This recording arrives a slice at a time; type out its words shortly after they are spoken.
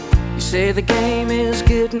say the game is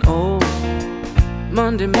getting old.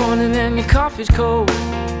 Monday morning and your coffee's cold.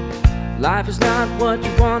 Life is not what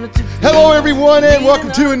you want it to be. Hello, everyone, and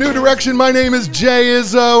welcome to A New Direction. My name is Jay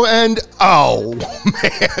Izzo, and oh,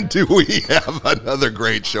 man, do we have another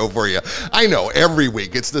great show for you. I know, every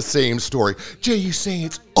week it's the same story. Jay, you say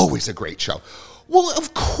it's always a great show. Well,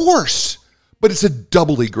 of course, but it's a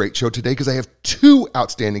doubly great show today because I have two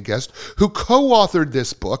outstanding guests who co-authored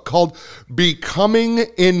this book called Becoming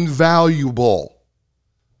Invaluable.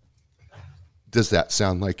 Does that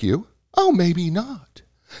sound like you? Oh, maybe not.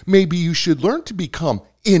 Maybe you should learn to become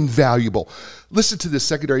invaluable. Listen to this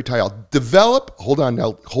secondary title. Hold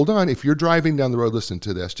on. If you're driving down the road, listen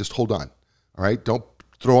to this. Just hold on. All right? Don't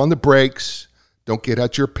throw on the brakes. Don't get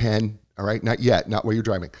out your pen. All right? Not yet. Not while you're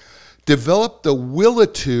driving. Develop the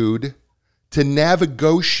willitude to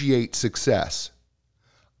negotiate success.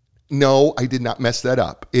 No, I did not mess that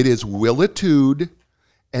up. It is willitude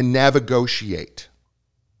and negotiate.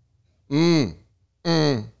 Not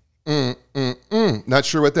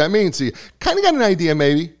sure what that means. So you kind of got an idea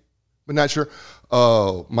maybe, but not sure.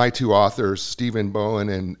 Oh, my two authors, Stephen Bowen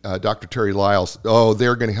and Dr. Terry Lyles,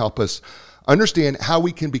 they're going to help us understand how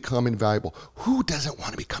we can become invaluable. Who doesn't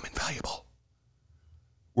want to become invaluable?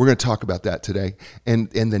 We're going to talk about that today and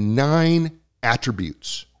the 9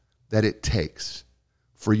 attributes that it takes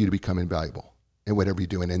for you to become invaluable in whatever you're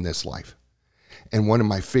doing in this life. And one of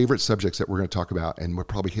my favorite subjects that we're going to talk about, and we'll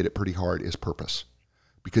probably hit it pretty hard, is purpose.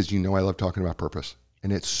 Because you know I love talking about purpose,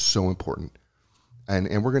 and it's so important. And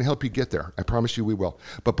we're going to help you get there. I promise you we will.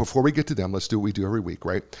 But before we get to them, let's do what we do every week,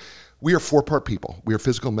 right? We are 4-part people. We are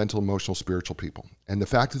physical, mental, emotional, spiritual people. And the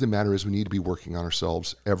fact of the matter is we need to be working on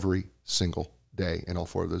ourselves every single day in all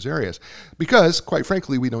 4 of those areas. Because, quite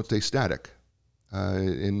frankly, we don't stay static.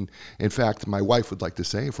 In fact, my wife would like to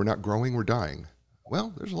say, if we're not growing, we're dying.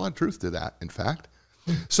 Well, there's a lot of truth to that, in fact.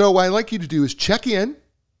 So what I'd like you to do is check in,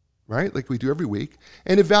 right, like we do every week,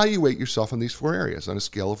 and evaluate yourself on these 4 areas on a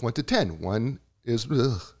scale of 1 to 10. 1 is,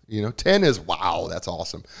 10 is, wow, that's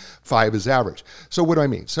awesome. 5 is average. So what do I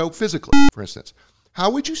mean? So physically, for instance, how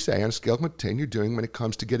would you say on a scale of 1 to 10 you're doing when it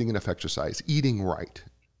comes to getting enough exercise, eating right,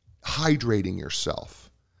 hydrating yourself,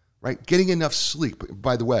 right, getting enough sleep?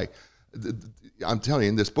 By the way, I'm telling you,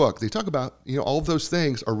 in this book, they talk about, all of those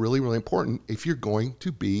things are really, really important if you're going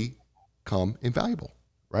to become invaluable,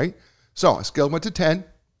 right? So a scale of 1 to 10,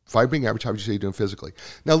 5 being average, how would you say you're doing physically?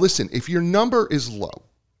 Now listen, if your number is low,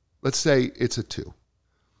 let's say it's a 2,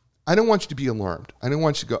 I don't want you to be alarmed. I don't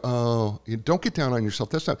want you to go, don't get down on yourself.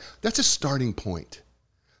 That's a starting point.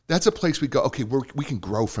 That's a place we go, okay, we can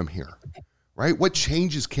grow from here, right? What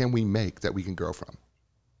changes can we make that we can grow from?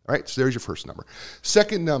 All right, so there's your first number.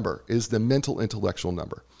 Second number is the mental intellectual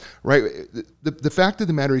number, right? The fact of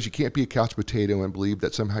the matter is you can't be a couch potato and believe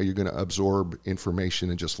that somehow you're going to absorb information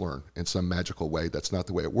and just learn in some magical way. That's not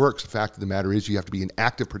the way it works. The fact of the matter is you have to be an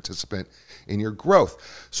active participant in your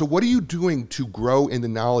growth. So what are you doing to grow in the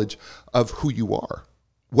knowledge of who you are,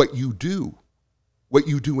 what you do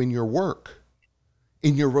in your work,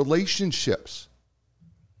 in your relationships?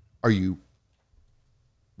 Are you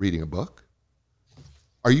reading a book?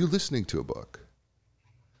 Are you listening to a book?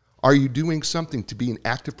 Are you doing something to be an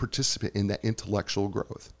active participant in that intellectual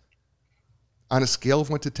growth? On a scale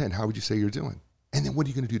of 1 to 10, how would you say you're doing? And then what are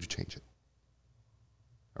you going to do to change it?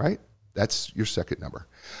 All right? That's your second number.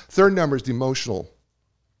 Third number is the emotional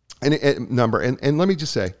number. And let me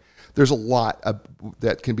just say, there's a lot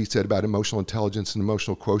that can be said about emotional intelligence and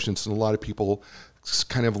emotional quotients, and a lot of people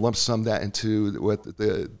kind of lump sum that into what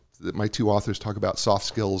my two authors talk about, soft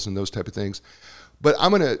skills and those type of things. But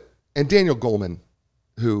and Daniel Goleman,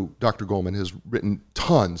 Dr. Goleman has written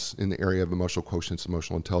tons in the area of emotional quotients,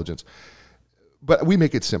 emotional intelligence. But we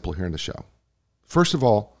make it simple here in the show. First of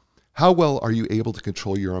all, how well are you able to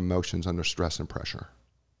control your emotions under stress and pressure?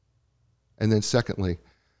 And then secondly,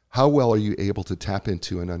 how well are you able to tap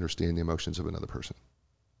into and understand the emotions of another person?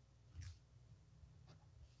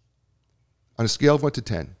 On a scale of 1 to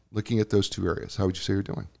 10, looking at those 2 areas, how would you say you're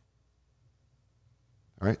doing?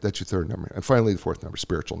 All right, that's your third number. And finally, the fourth number,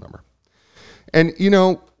 spiritual number. And,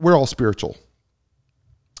 we're all spiritual,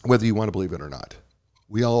 whether you want to believe it or not.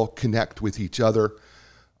 We all connect with each other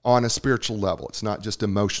on a spiritual level. It's not just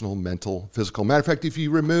emotional, mental, physical. Matter of fact, if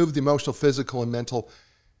you remove the emotional, physical, and mental,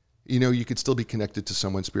 you could still be connected to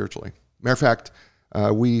someone spiritually. Matter of fact,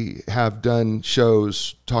 we have done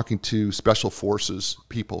shows talking to special forces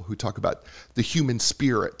people who talk about the human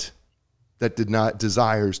spirit that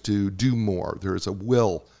desires to do more. There is a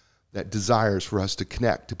will that desires for us to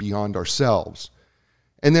connect to beyond ourselves.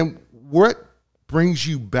 And then what brings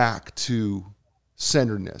you back to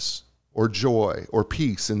centeredness or joy or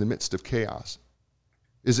peace in the midst of chaos?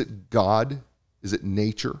 Is it God? Is it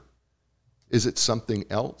nature? Is it something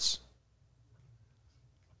else?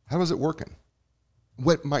 How is it working?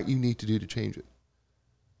 What might you need to do to change it?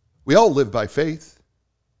 We all live by faith.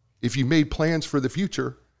 If you made plans for the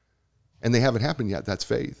future and they haven't happened yet, that's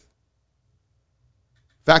faith.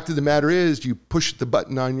 Fact of the matter is, you pushed the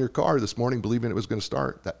button on your car this morning believing it was going to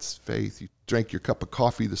start. That's faith. You drank your cup of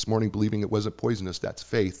coffee this morning believing it wasn't poisonous. That's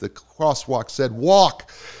faith. The crosswalk said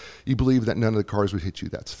walk. You believe that none of the cars would hit you.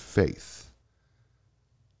 That's faith.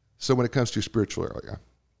 So when it comes to your spiritual area,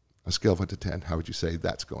 a scale of 1 to 10, how would you say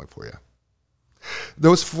that's going for you?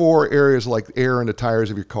 Those 4 areas, like air in the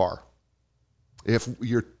tires of your car.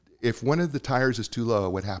 If one of the tires is too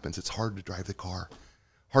low, what happens? It's hard to drive the car,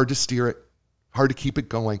 hard to steer it, hard to keep it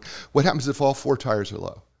going. What happens if all 4 tires are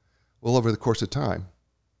low? Well, over the course of time,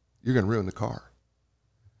 you're going to ruin the car.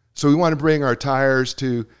 So we want to bring our tires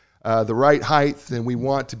to the right height, and we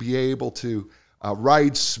want to be able to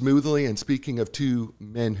ride smoothly. And speaking of 2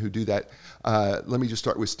 men who do that, let me just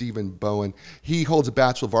start with Stephen Bowen. He holds a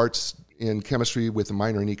Bachelor of Arts in Chemistry with a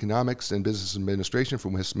minor in Economics and Business Administration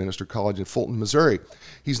from Westminster College in Fulton, Missouri.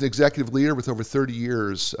 He's an executive leader with over 30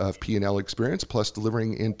 years of P&L experience, plus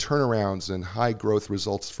delivering in turnarounds and high growth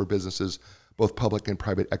results for businesses, both public and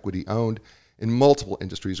private equity owned, in multiple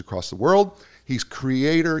industries across the world. He is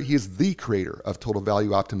the creator of Total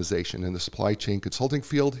Value Optimization in the supply chain consulting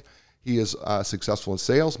field. He is successful in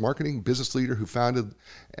sales, marketing, business leader who founded,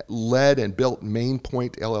 led, and built Main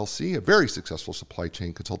Point LLC, a very successful supply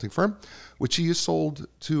chain consulting firm, which he has sold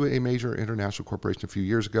to a major international corporation a few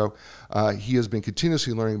years ago. He has been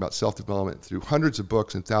continuously learning about self-development through hundreds of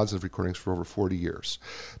books and thousands of recordings for over 40 years.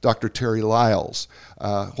 Dr. Terry Lyles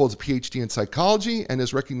holds a PhD in psychology and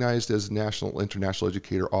is recognized as a national international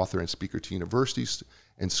educator, author, and speaker to universities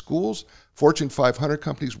and schools, Fortune 500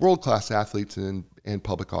 companies, world-class athletes, and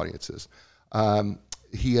public audiences.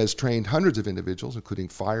 He has trained hundreds of individuals, including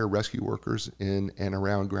fire rescue workers in and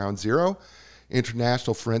around Ground Zero,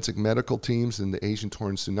 international forensic medical teams in the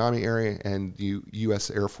Asian-torn tsunami area, and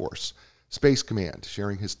U.S. Air Force Space Command,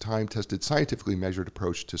 sharing his time-tested, scientifically measured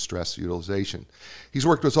approach to stress utilization. He's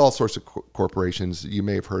worked with all sorts of corporations. You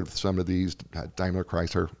may have heard of some of these: Daimler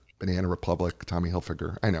Chrysler, Banana Republic, Tommy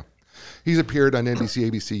Hilfiger. I know. He's appeared on NBC,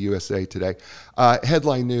 ABC, USA Today.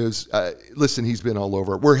 Headline news. Listen, he's been all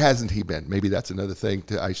over. Where hasn't he been? Maybe that's another thing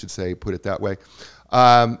I should say, put it that way.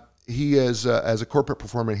 He is, as a corporate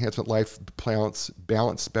performance enhancement life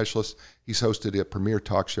balance specialist, he's hosted a premier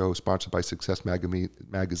talk show sponsored by Success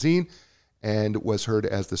Magazine and was heard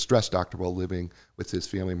as the stress doctor while living with his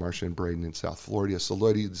family, Marcia and Braden, in South Florida. So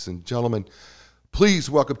ladies and gentlemen, please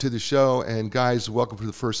welcome to the show. And guys, welcome for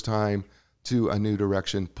the first time to A New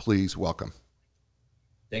Direction. Please welcome.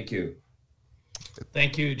 Thank you.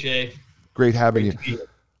 Thank you, Jay. Great having you.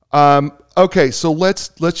 Okay, so let's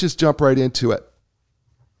just jump right into it.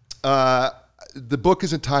 The book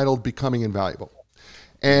is entitled Becoming Invaluable.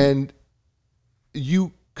 And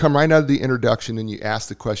you come right out of the introduction and you ask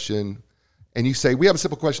the question, and you say, we have a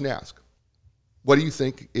simple question to ask. What do you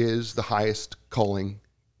think is the highest calling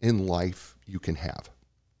in life you can have?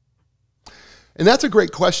 And that's a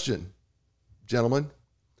great question, gentlemen.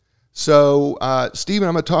 So, Stephen,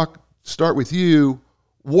 I'm going to start with you.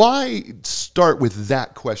 Why start with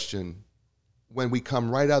that question when we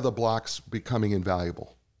come right out of the blocks becoming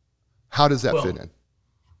invaluable? How does that fit in?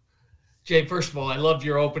 Jay, first of all, I loved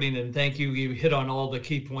your opening, and thank you. You hit on all the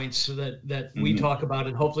key points that we talk about,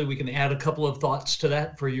 and hopefully we can add a couple of thoughts to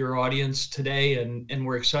that for your audience today, and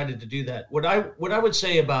we're excited to do that. What I would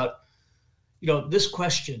say about, this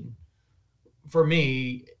question for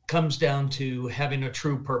me comes down to having a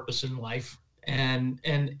true purpose in life, and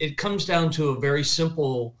it comes down to a very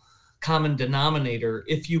simple common denominator.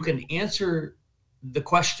 If you can answer the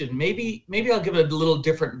question, maybe I'll give it a little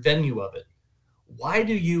different venue of it. Why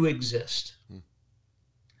do you exist?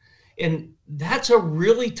 And that's a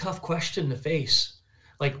really tough question to face.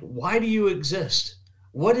 Like, why do you exist?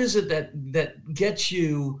 What is it that gets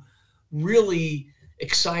you really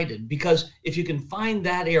excited? Because if you can find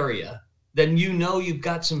that area, then you've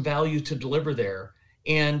got some value to deliver there.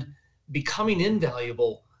 And becoming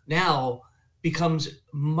invaluable now becomes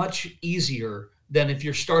much easier than if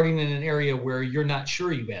you're starting in an area where you're not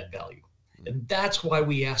sure you add value. And that's why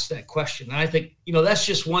we ask that question. And I think, that's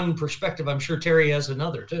just one perspective. I'm sure Terry has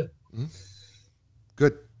another too. Mm-hmm.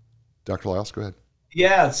 Good. Dr. Lyles, go ahead.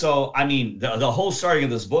 Yeah. So, the whole starting of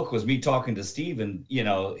this book was me talking to Steve, and,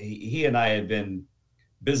 he and I had been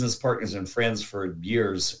business partners and friends for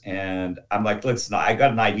years. And I'm like, listen, I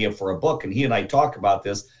got an idea for a book. And he and I talk about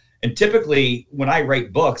this. And typically when I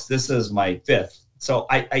write books, this is my fifth So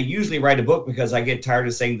I usually write a book because I get tired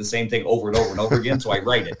of saying the same thing over and over and over again. So I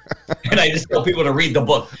write it. And I just tell people to read the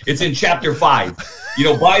book. It's in chapter 5.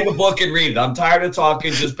 Buy the book and read it. I'm tired of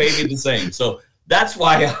talking. Just pay me the same. So that's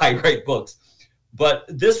why I write books. But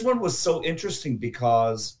this one was so interesting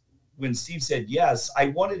because when Steve said yes, I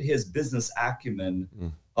wanted his business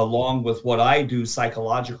acumen along with what I do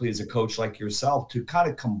psychologically as a coach like yourself to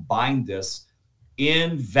kind of combine this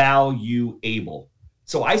invaluable.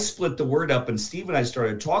 So I split the word up and Steve and I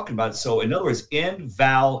started talking about it. So in other words,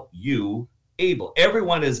 invaluable.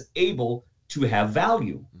 Everyone is able to have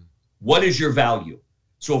value. What is your value?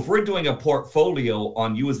 So if we're doing a portfolio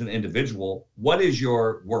on you as an individual, what is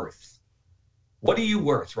your worth? What are you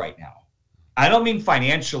worth right now? I don't mean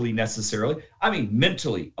financially necessarily. I mean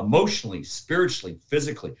mentally, emotionally, spiritually,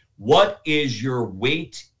 physically. What is your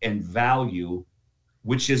weight and value,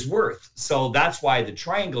 which is worth? So that's why the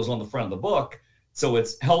triangle's on the front of the book. So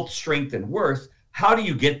it's health, strength, and worth. How do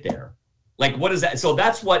you get there? Like, what is that? So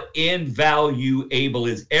that's what invaluable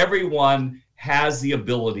is. Everyone has the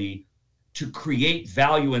ability to create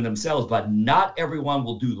value in themselves, but not everyone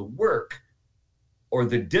will do the work or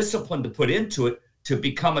the discipline to put into it to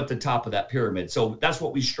become at the top of that pyramid. So that's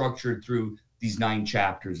what we structured through these 9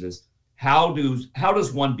 chapters is how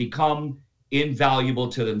does one become invaluable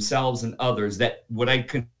to themselves and others, that what I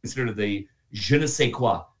consider the je ne sais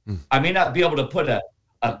quoi. I may not be able to put a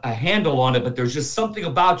handle on it, but there's just something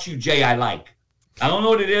about you, Jay, I like. I don't know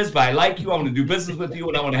what it is, but I like you. I want to do business with you,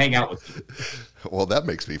 and I want to hang out with you. Well, that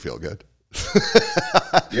makes me feel good.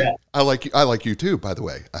 Yeah. I like you too, by the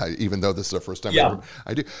way, even though this is the first time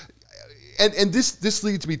I do. And this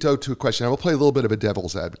leads me to a question. I will play a little bit of a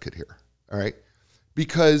devil's advocate here, all right?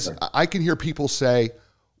 Because sure. I can hear people say,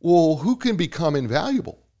 well, who can become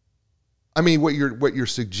invaluable? I mean, what you're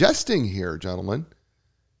suggesting here, gentlemen,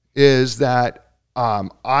 is that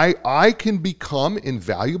I can become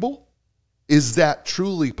invaluable? Is that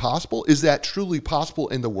truly possible? Is that truly possible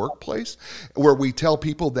in the workplace where we tell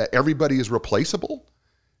people that everybody is replaceable?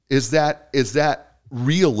 Is that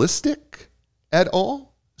realistic at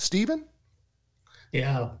all, Stephen?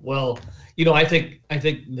 Yeah, well, I think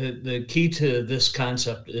the key to this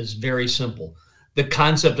concept is very simple. The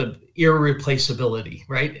concept of irreplaceability,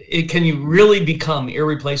 right? Can you really become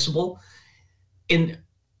irreplaceable? And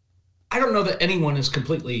I don't know that anyone is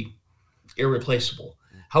completely irreplaceable.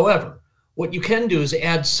 However, what you can do is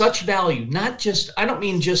add such value, I don't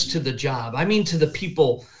mean just to the job. I mean to the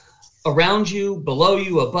people around you, below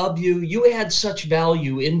you, above you. You add such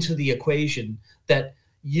value into the equation that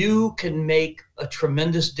you can make a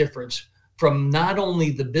tremendous difference from not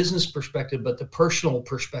only the business perspective, but the personal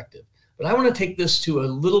perspective. But I want to take this to a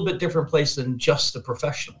little bit different place than just the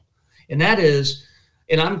professional. And that is,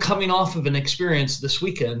 and I'm coming off of an experience this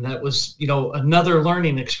weekend that was, another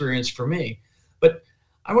learning experience for me. But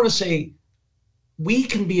I want to say we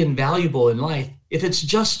can be invaluable in life if it's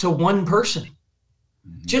just to one person,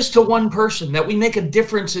 just to one person, that we make a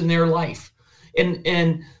difference in their life.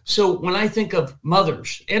 And so when I think of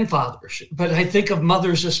mothers and fathers, but I think of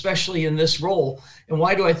mothers especially in this role. And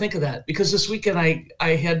why do I think of that? Because this weekend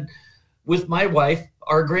I had with my wife,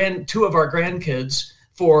 two of our grandkids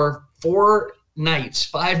for 4 nights,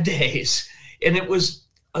 5 days. And it was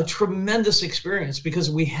a tremendous experience because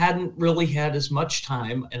we hadn't really had as much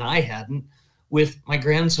time, and I hadn't, with my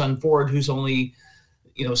grandson Ford, who's only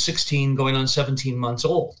 16 going on 17 months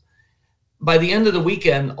old. By the end of the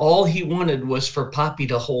weekend, all he wanted was for Poppy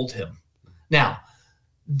to hold him. Now,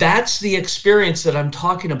 that's the experience that I'm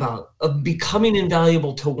talking about, of becoming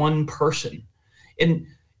invaluable to one person. And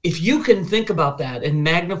if you can think about that and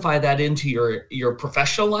magnify that into your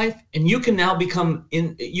professional life, and you can now become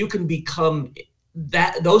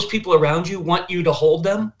that those people around you want you to hold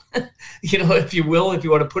them, if you will, if you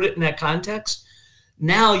want to put it in that context,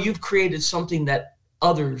 now you've created something that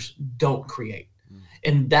others don't create.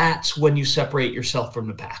 And that's when you separate yourself from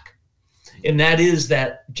the pack. And that is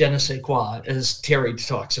that je ne sais quoi, as Terry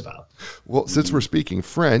talks about. Well, since we're speaking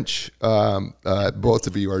French, both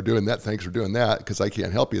of you are doing that. Thanks for doing that, because I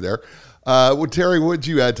can't help you there. Terry, what would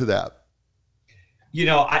you add to that?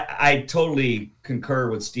 I totally concur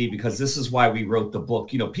with Steve, because this is why we wrote the book.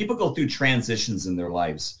 People go through transitions in their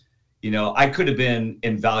lives. I could have been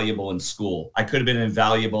invaluable in school. I could have been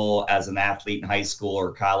invaluable as an athlete in high school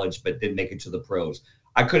or college, but didn't make it to the pros.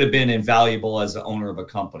 I could have been invaluable as the owner of a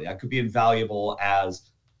company. I could be invaluable as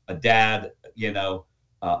a dad,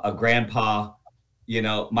 a grandpa.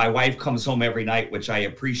 My wife comes home every night, which I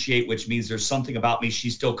appreciate, which means there's something about me she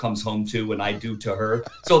still comes home to and I do to her.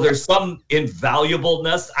 So there's some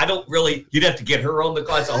invaluableness. You'd have to get her on the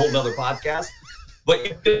call. It's a whole nother podcast.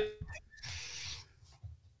 But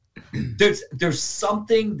there's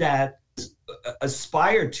something that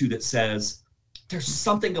aspire to that says there's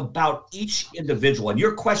something about each individual. And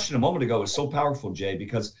your question a moment ago is so powerful, Jay,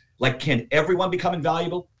 because like, can everyone become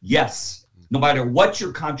invaluable? Yes. No matter what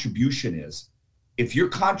your contribution is, if your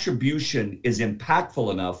contribution is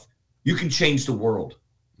impactful enough, you can change the world.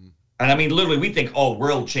 And I mean, literally, we think, oh,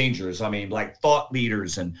 world changers. I mean, like thought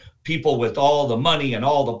leaders and people with all the money and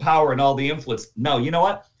all the power and all the influence. No, you know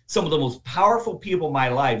what? Some of the most powerful people in my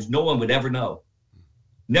lives, no one would ever know.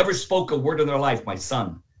 Never spoke a word in their life. My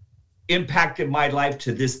son impacted my life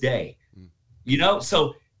to this day. You know,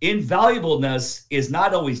 so invaluableness is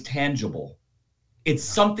not always tangible. It's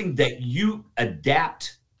something that you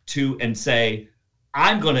adapt to and say,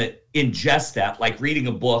 I'm going to ingest that, like reading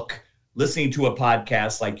a book, listening to a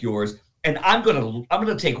podcast like yours, and I'm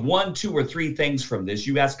gonna take 1, 2, or 3 things from this.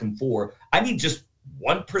 You ask them for. I need just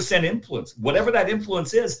 1% influence. Whatever that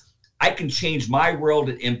influence is, I can change my world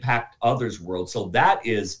and impact others' world. So that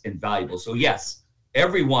is invaluable. So yes,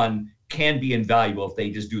 everyone can be invaluable if they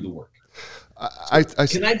just do the work.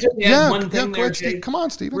 Can I just add one thing there, ahead, Jay? Steve. Come on,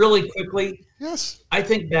 Stephen. Really quickly. Yes. I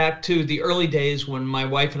think back to the early days when my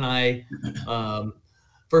wife and I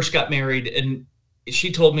first got married, and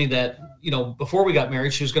she told me that, you know, before we got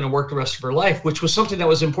married, she was going to work the rest of her life, which was something that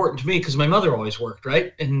was important to me because my mother always worked,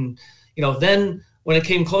 right? And, you know, then when it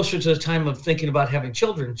came closer to the time of thinking about having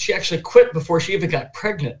children, she actually quit before she even got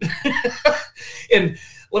pregnant. And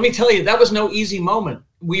let me tell you, that was no easy moment.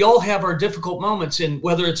 We all have our difficult moments, and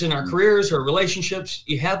whether it's in our careers or relationships,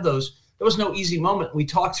 you have those. There was no easy moment. We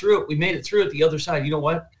talked through it. We made it through it the other side. You know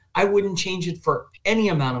what? I wouldn't change it for any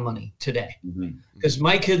amount of money today because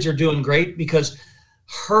my kids are doing great because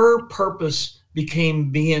her purpose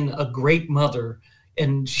became being a great mother,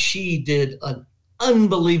 and she did an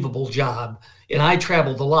unbelievable job. And I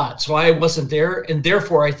traveled a lot, so I wasn't there, and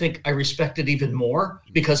therefore I think I respect it even more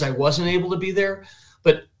because I wasn't able to be there.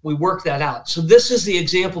 But we worked that out. So this is the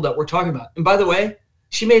example that we're talking about. And by the way,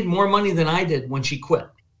 she made more money than I did when she quit.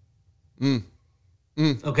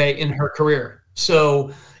 Okay, in her career.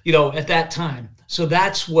 So, you know, at that time. So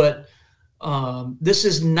that's what this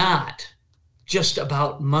is not just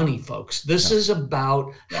about money, folks. This is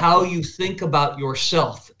about how you think about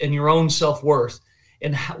yourself and your own self-worth,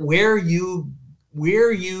 and where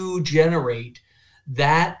you generate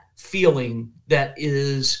that feeling that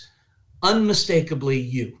is unmistakably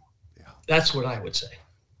you. That's what I would say.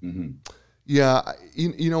 Yeah,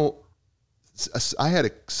 you know, I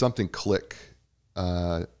had something click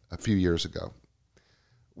a few years ago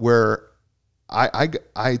where I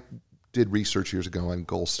did research years ago on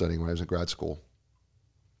goal setting when I was in grad school.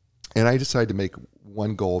 And I decided to make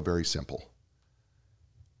one goal very simple.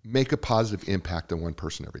 Make a positive impact on one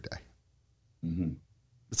person every day.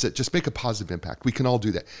 That's it. Just make a positive impact. We can all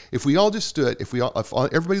do that. If we all just stood, if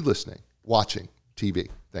everybody listening, watching TV,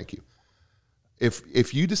 thank you.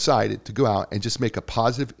 If you decided to go out and just make a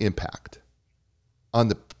positive impact on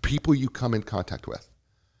the people you come in contact with,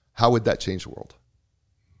 how would that change the world?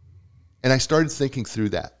 And I started thinking through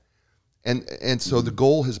that. And so the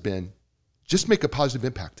goal has been just make a positive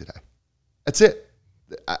impact today. That's it.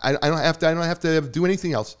 I don't have to do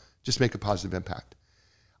anything else. Just make a positive impact.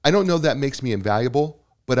 I don't know that makes me invaluable,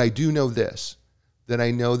 but I do know this, that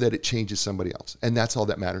I know that it changes somebody else. And that's all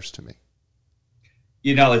that matters to me.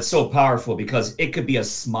 You know, it's so powerful because it could be a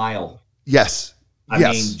smile. Yes. I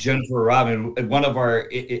mean, Jennifer Robin, one of our,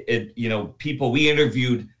 people, we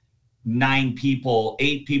interviewed 8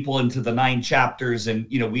 people into the 9 chapters. And,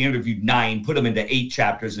 we interviewed 9, put them into 8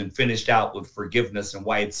 chapters and finished out with forgiveness and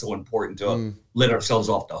why it's so important to let ourselves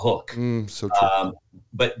off the hook. So true.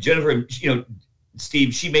 But Jennifer,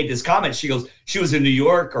 Steve, she made this comment. She goes, she was in New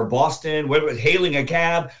York or Boston, hailing a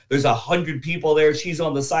cab. There's 100 people there. She's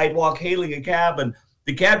on the sidewalk hailing a cab. And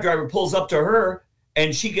the cab driver pulls up to her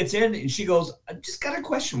and she gets in and she goes, I just got a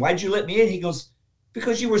question. Why'd you let me in? He goes,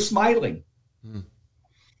 because you were smiling.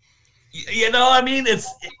 It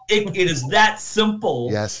is that simple.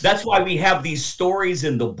 Yes. That's why we have these stories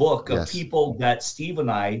in the book of people that Steve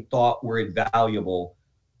and I thought were invaluable,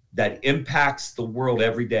 that impacts the world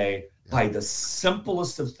every day by the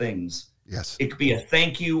simplest of things. Yes. It could be a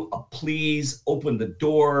thank you, a please, open the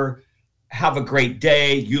door, have a great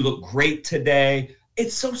day, you look great today.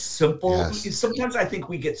 It's so simple. Yes. Sometimes I think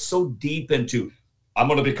we get so deep into, I'm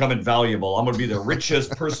going to become invaluable. I'm going to be the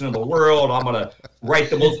richest person in the world. I'm going to write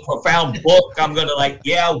the most profound book. I'm going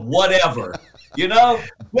to whatever.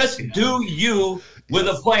 Just do you with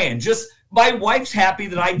a plan. Just my wife's happy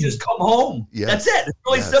that I just come home. Yes. That's it. It's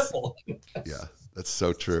really simple. Yeah, that's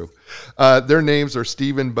so true. Their names are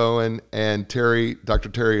Stephen Bowen and Dr.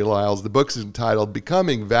 Terry Lyles. The book is entitled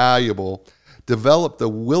Becoming Valuable, develop the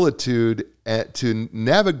willitude to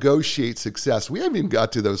negotiate success. We haven't even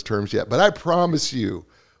got to those terms yet, but I promise you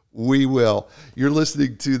we will. You're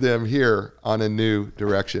listening to them here on A New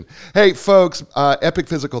Direction. Hey, folks, Epic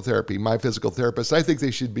Physical Therapy, my physical therapist, I think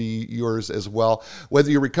they should be yours as well.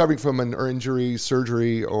 Whether you're recovering from an injury,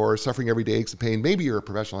 surgery, or suffering everyday aches and pain, maybe you're a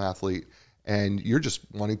professional athlete and you're just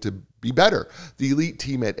wanting to be better. The elite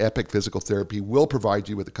team at Epic Physical Therapy will provide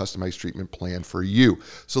you with a customized treatment plan for you.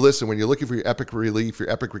 So listen, when you're looking for your epic relief, your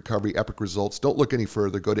epic recovery, epic results, don't look any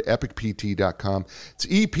further. Go to epicpt.com. It's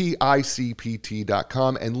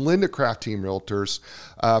EPICPT.com. And Linda Craft Team Realtors,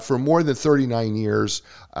 for more than 39 years,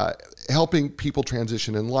 helping people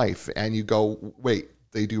transition in life. And you go, wait,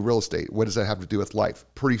 they do real estate. What does that have to do with life?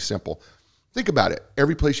 Pretty simple. Think about it.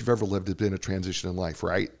 Every place you've ever lived has been a transition in life,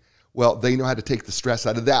 right? Well, they know how to take the stress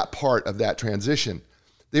out of that part of that transition.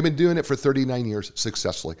 They've been doing it for 39 years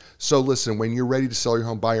successfully. So listen, when you're ready to sell your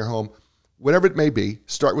home, buy your home, whatever it may be,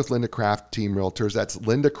 start with Linda Craft Team Realtors. That's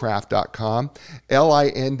lindacraft.com,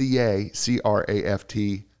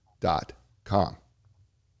 LINDACRAFT.com.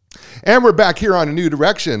 And we're back here on A New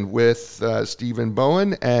Direction with Stephen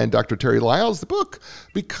Bowen and Dr. Terry Lyles. The book,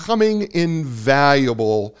 Becoming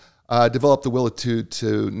Invaluable, Develop the Willitude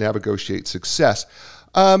to Negotiate Success.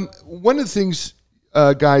 One of the things,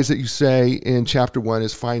 guys, that you say in chapter 1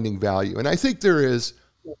 is finding value. And I think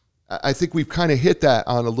we've kind of hit that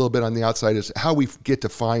on a little bit on the outside, is how we get to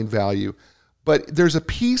find value. But there's a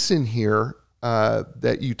piece in here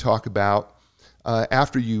that you talk about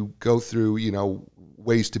after you go through,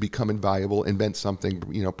 ways to become invaluable, invent something,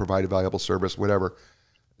 provide a valuable service, whatever,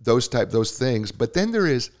 those things. But then there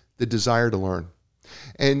is the desire to learn.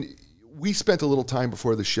 And we spent a little time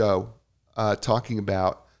before the show talking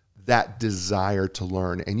about that desire to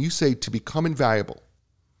learn. And you say to become invaluable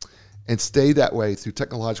and stay that way through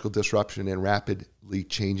technological disruption and rapidly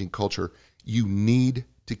changing culture, you need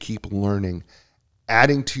to keep learning,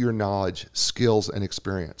 adding to your knowledge, skills, and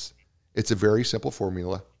experience. It's a very simple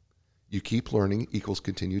formula. You keep learning equals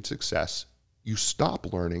continued success. You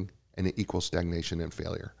stop learning and it equals stagnation and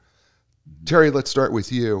failure. Terry, let's start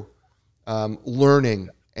with you. Learning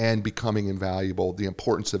and becoming invaluable, the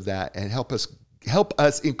importance of that, and help us,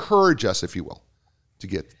 encourage us, if you will, to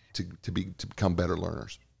become better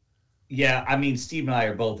learners. Yeah, I mean, Steve and I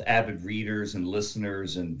are both avid readers and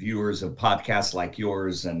listeners and viewers of podcasts like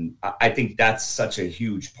yours, and I think that's such a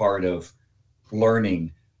huge part of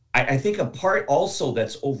learning. I think a part also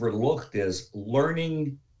that's overlooked is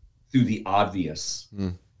learning through the obvious,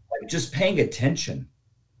 like just paying attention,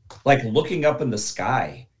 like looking up in the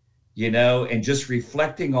sky, and just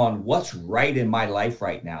reflecting on what's right in my life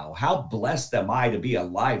right now. How blessed am I to be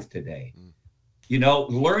alive today?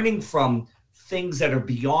 Learning from things that are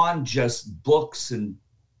beyond just books and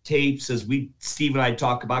tapes, as Steve and I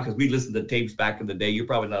talk about, because we listened to tapes back in the day. You're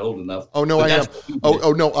probably not old enough. Oh, no, I am.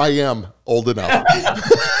 Oh, no, I am old enough.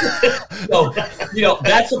 So,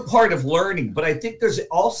 that's a part of learning. But I think there's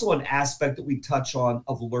also an aspect that we touch on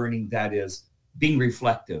of learning that is being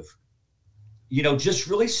reflective. Just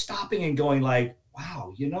really stopping and going like,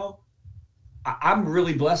 wow, I'm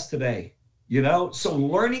really blessed today, So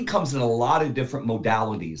learning comes in a lot of different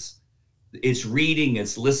modalities. It's reading,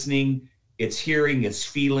 it's listening, it's hearing, it's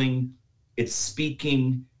feeling, it's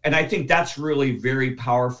speaking. And I think that's really very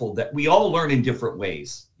powerful, that we all learn in different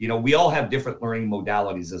ways. We all have different learning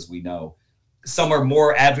modalities, as we know. Some are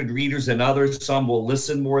more avid readers than others. Some will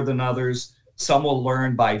listen more than others. Some will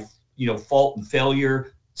learn by, fault and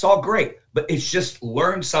failure. It's all great, but it's just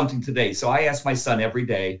learn something today. So I ask my son every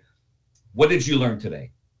day, what did you learn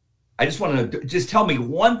today? I just want to just tell me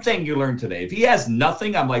one thing you learned today. If he has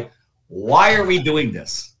nothing, I'm like, why are we doing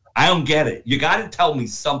this? I don't get it. You got to tell me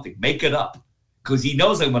something, make it up, because he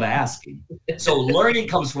knows I'm going to ask him. So learning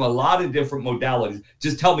comes from a lot of different modalities.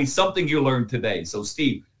 Just tell me something you learned today. So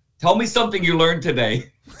Steve, tell me something you learned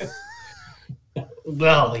today.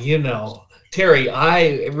 Well, Terry,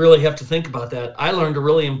 I really have to think about that. I learned a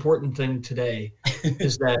really important thing today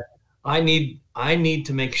is that I need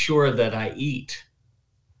to make sure that I eat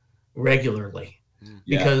regularly,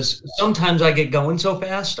 because sometimes I get going so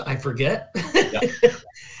fast I forget.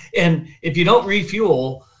 And if you don't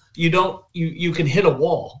refuel, you can hit a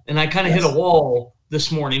wall. And I kind of hit a wall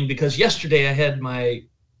this morning because yesterday I had my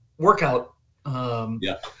workout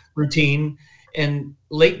routine. And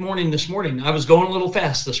late morning this morning, I was going a little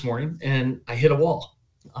fast this morning, and I hit a wall.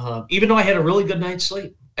 Even though I had a really good night's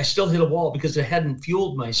sleep, I still hit a wall because I hadn't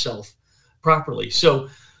fueled myself properly. So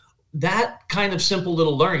that kind of simple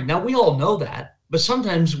little learning. Now, we all know that, but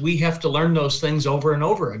sometimes we have to learn those things over and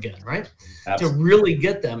over again, right? Absolutely. To really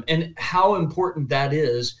get them, and how important that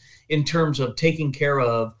is in terms of taking care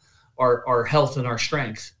of our health and our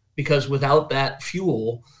strength, because without that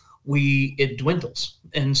fuel, it dwindles.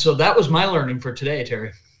 And so that was my learning for today,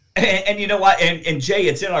 Terry. And you know what? And Jay,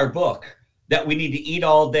 it's in our book that we need to eat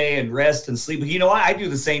all day and rest and sleep. But you know what? I do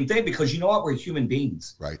the same thing, because you know what? We're human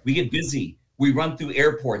beings. Right. We get busy. We run through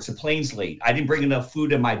airports. The plane's late. I didn't bring enough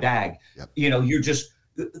food in my bag. Yep.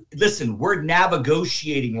 Listen, we're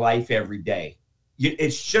negotiating life every day.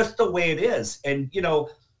 It's just the way it is. And,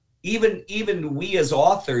 even we as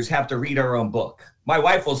authors have to read our own book. My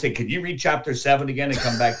wife will say, "Can you read chapter 7 again and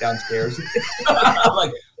come back downstairs?" I'm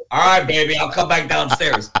like, "All right, baby, I'll come back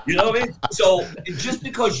downstairs." You know what I mean? So just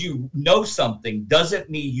because you know something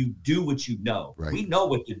doesn't mean you do what you know. Right. We know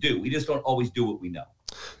what to do. We just don't always do what we know.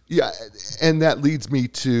 Yeah, and that leads me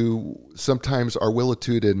to sometimes our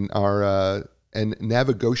willitude and our and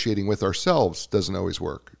negotiating with ourselves doesn't always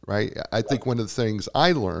work, right? I think one of the things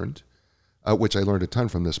I learned, which I learned a ton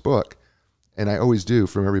from this book, and I always do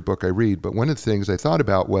from every book I read, but one of the things I thought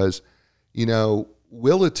about was,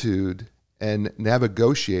 willitude and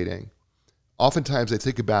negotiating. Oftentimes I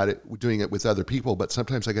think about it doing it with other people, but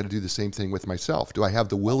sometimes I got to do the same thing with myself. Do I have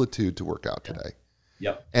the willitude to work out today?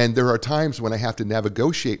 Yep. And there are times when I have to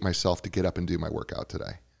negotiate myself to get up and do my workout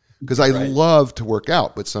today. Because I love to work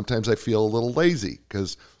out, but sometimes I feel a little lazy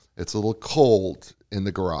because it's a little cold in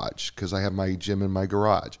the garage, because I have my gym in my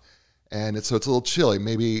garage. And so it's a little chilly.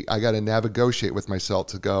 Maybe I got to negotiate with myself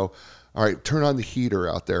to go, all right, turn on the heater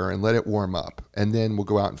out there and let it warm up. And then we'll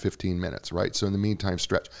go out in 15 minutes, right? So in the meantime,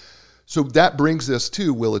 stretch. So that brings us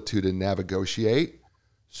to willitude and negotiate.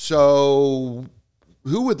 So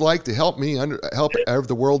who would like to help me help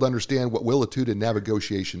the world understand what willitude and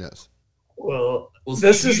negotiation is? Well,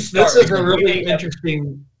 this is a really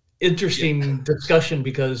interesting discussion,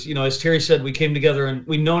 because, as Terry said, we came together and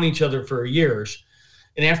we've known each other for years.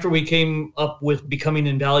 And after we came up with becoming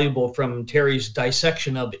invaluable from Terry's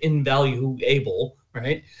dissection of invaluable,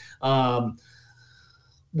 right?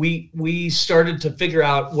 We started to figure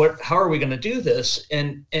out how are we going to do this?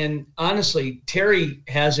 And honestly, Terry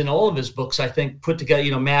has in all of his books, I think, put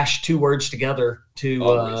together, mashed two words together to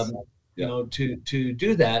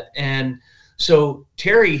do that. And so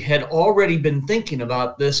Terry had already been thinking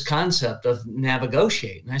about this concept of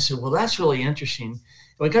negotiate. And I said, well, that's really interesting. And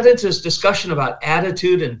we got into this discussion about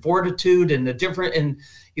attitude and fortitude and the different, and,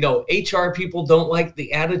 HR people don't like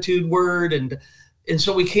the attitude word. And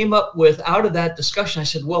so we came up with, out of that discussion, I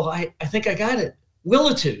said, well, I think I got it.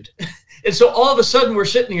 Willitude. And so all of a sudden we're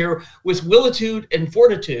sitting here with willitude and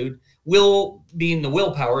fortitude, will being the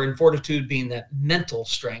willpower and fortitude being that mental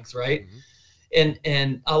strength, right? Mm-hmm.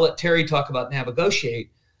 And I'll let Terry talk about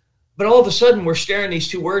negotiate. But all of a sudden, we're staring these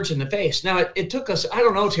two words in the face. Now, it took us, I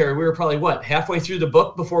don't know, Terry, we were probably, halfway through the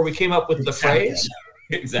book before we came up with the phrase?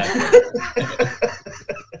 Exactly.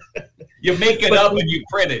 You make it up and you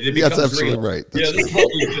print it. It becomes That's absolutely real. right. This is what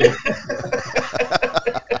we do.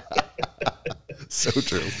 So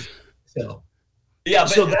true. So, yeah, but,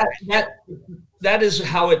 so that is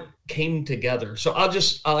how it came together. So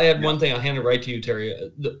I'll add one thing. I'll hand it right to you,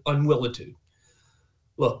 Terry, on willitude.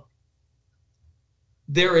 Look,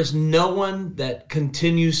 there is no one that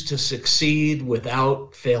continues to succeed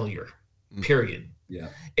without failure, period. Yeah.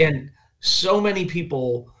 And so many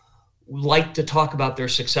people like to talk about their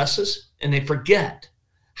successes, and they forget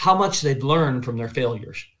how much they've learned from their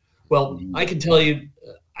failures. Well, I can tell you,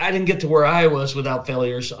 I didn't get to where I was without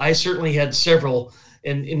failures. I certainly had several,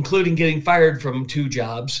 and including getting fired from 2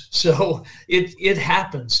 jobs. So it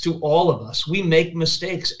happens to all of us. We make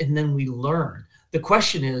mistakes and then we learn. The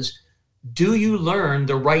question is, do you learn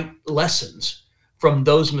the right lessons from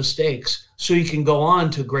those mistakes so you can go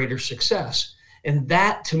on to greater success? And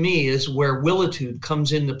that, to me, is where willitude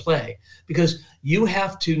comes into play, because you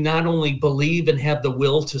have to not only believe and have the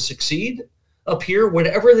will to succeed up here,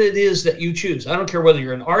 whatever it is that you choose. I don't care whether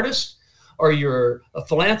you're an artist or you're a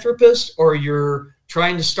philanthropist or you're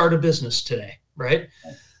trying to start a business today, right?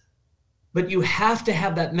 But you have to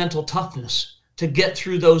have that mental toughness to get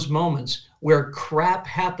through those moments where crap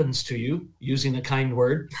happens to you, using a kind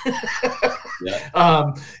word.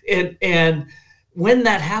 And when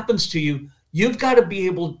that happens to you, you've got to be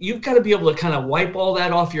able to kind of wipe all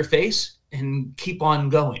that off your face and keep on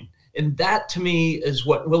going. And that, to me, is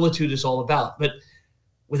what willitude is all about. But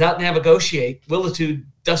without negotiate, willitude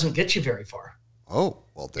doesn't get you very far. Oh,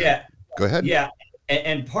 well, then, yeah. Go ahead. Yeah.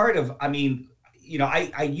 And part of, I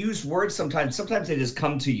use words sometimes they just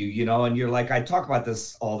come to you, and you're like, I talk about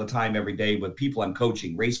this all the time every day with people I'm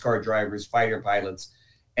coaching, race car drivers, fighter pilots.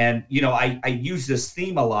 And, I use this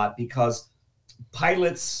theme a lot because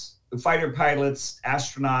pilots, fighter pilots,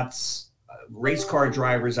 astronauts, race car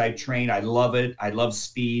drivers I train, I love it. I love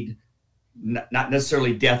speed. not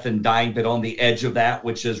necessarily death and dying, but on the edge of that,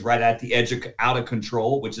 which is right at the edge of out of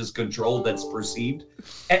control, which is control that's perceived.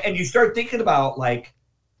 And you start thinking about, like,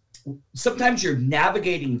 sometimes you're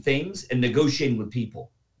navigating things and negotiating with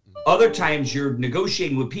people. Other times you're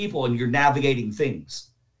negotiating with people and you're navigating things.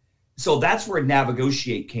 So that's where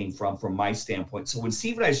negotiate came from my standpoint. So when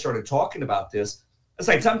Steve and I started talking about this, it's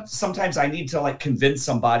like sometimes I need to, like, convince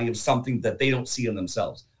somebody of something that they don't see in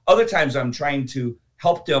themselves. Other times I'm trying to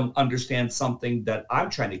help them understand something that I'm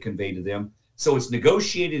trying to convey to them. So it's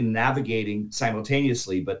negotiating and navigating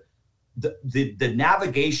simultaneously. But the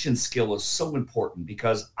navigation skill is so important,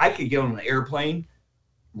 because I could get on an airplane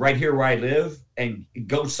right here where I live and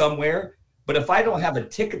go somewhere. But if I don't have a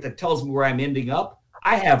ticket that tells me where I'm ending up,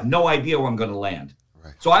 I have no idea where I'm going to land.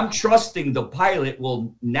 Right. So I'm trusting the pilot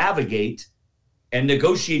will navigate and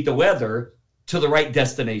negotiate the weather to the right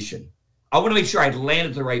destination. I want to make sure I land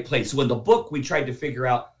at the right place. So in the book, we tried to figure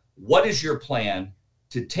out, what is your plan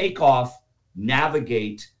to take off,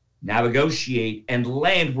 navigate, negotiate, and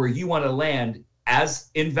land where you want to land as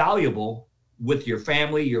invaluable with your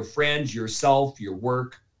family, your friends, yourself, your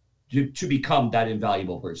work, to become that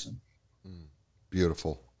invaluable person.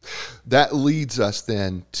 Beautiful. That leads us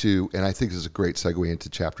then to, and I think this is a great segue into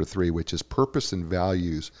chapter 3, which is purpose and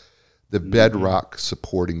values, the bedrock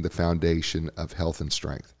supporting the foundation of health and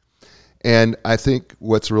strength. And I think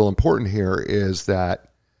what's real important here is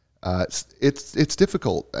that it's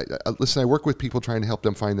difficult. Listen, I work with people trying to help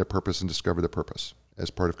them find their purpose and discover their purpose as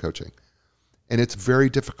part of coaching. And it's very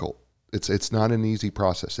difficult. It's not an easy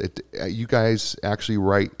process. You guys actually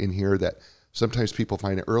write in here that sometimes people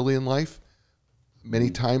find it early in life.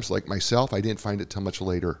 Many times, like myself, I didn't find it till much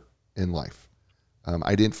later in life.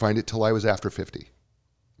 I didn't find it till I was after 50,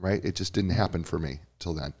 right? It just didn't happen for me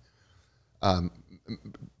till then.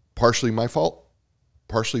 Partially my fault,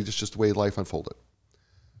 partially just the way life unfolded.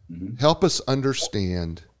 Mm-hmm. Help us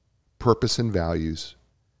understand purpose and values,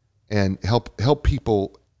 and help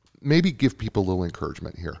people, maybe give people a little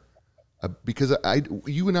encouragement here. Because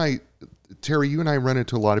you and I, Terry, run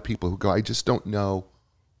into a lot of people who go, I just don't know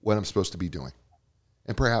what I'm supposed to be doing.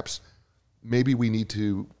 And perhaps maybe we need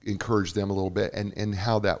to encourage them a little bit, and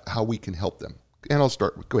how we can help them. And I'll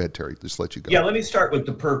start. Go ahead, Terry. Just let you go. Yeah, let me start with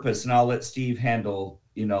the purpose, and I'll let Steve handle,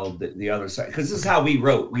 the other side, because this is how we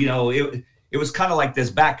wrote. It was kind of like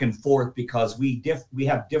this back and forth, because we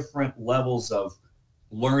have different levels of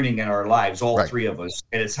learning in our lives, all right. Three of us,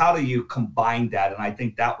 and it's how do you combine that? And I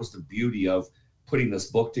think that was the beauty of putting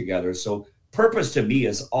this book together. So purpose to me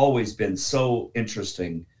has always been so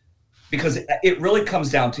interesting, because it really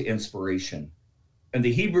comes down to inspiration. And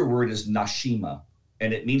the Hebrew word is nashima,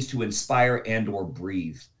 and it means to inspire and or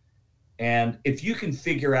breathe. And if you can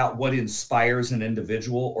figure out what inspires an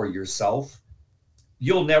individual or yourself,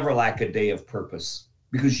 you'll never lack a day of purpose,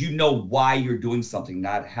 because you know why you're doing something,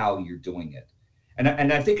 not how you're doing it.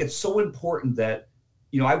 And I think it's so important that,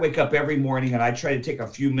 I wake up every morning and I try to take a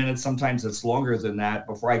few minutes, sometimes it's longer than that,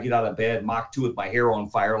 before I get out of bed, Mach 2 with my hair on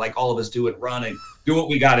fire, like all of us do, and run and do what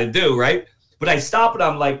we got to do, right? But I stop and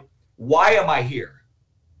I'm like, why am I here?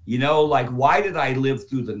 Why did I live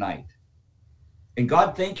through the night? And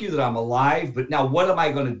God, thank you that I'm alive, but now what am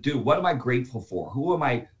I going to do? What am I grateful for? Who am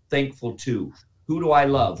I thankful to? Who do I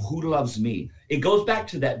love? Who loves me? It goes back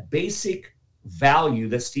to that basic value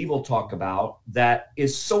that Steve will talk about that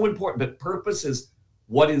is so important. But purpose is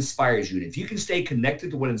what inspires you. And if you can stay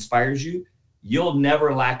connected to what inspires you, you'll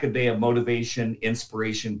never lack a day of motivation,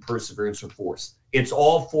 inspiration, perseverance, or force. It's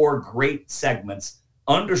all four great segments,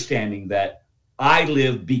 understanding that I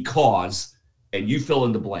live because, and you fill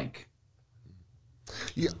in the blank.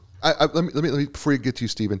 Yeah, let me before you get to you,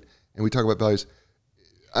 Stephen, and we talk about values,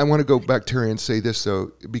 I want to go back, Terry, and say this,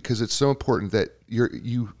 though, because it's so important that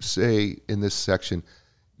you say in this section,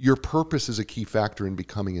 your purpose is a key factor in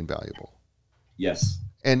becoming invaluable. Yes.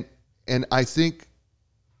 And I think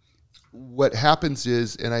what happens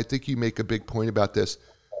is, and I think you make a big point about this,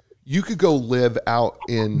 you could go live out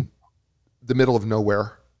in the middle of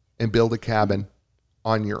nowhere and build a cabin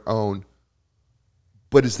on your own,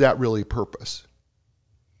 but is that really purpose?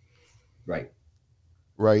 Right.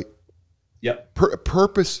 Right? Yep.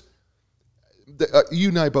 Purpose, you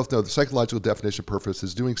and I both know the psychological definition of purpose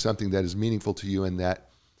is doing something that is meaningful to you and that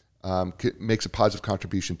makes a positive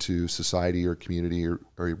contribution to society or community or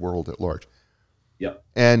world at large. Yep.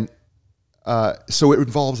 And so it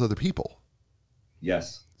involves other people.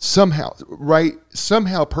 Yes. Somehow, right?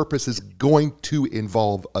 Somehow purpose is going to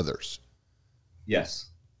involve others. Yes.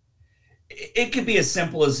 It could be as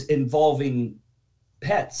simple as involving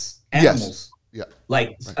pets, animals. Yes. Yeah.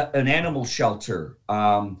 Like right. An animal shelter,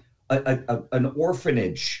 an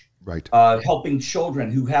orphanage, Right. helping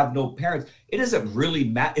children who have no parents. It doesn't really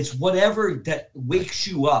matter. It's whatever that wakes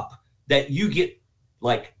you up that you get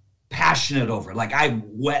like passionate over. Like I'm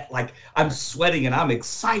wet, like I'm sweating and I'm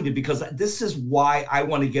excited because this is why I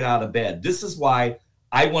want to get out of bed. This is why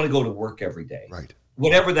I want to go to work every day. Right.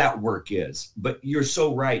 Whatever that work is. But you're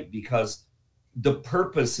so right, because the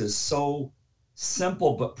purpose is so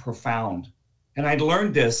simple but profound. And I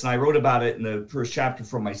learned this, and I wrote about it in the first chapter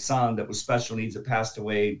for my son that was special needs, that passed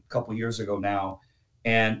away a couple years ago now,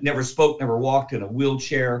 and never spoke, never walked, in a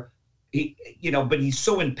wheelchair. But he's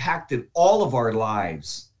so impacted all of our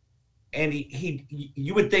lives. And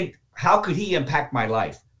you would think, how could he impact my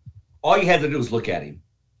life? All you had to do was look at him.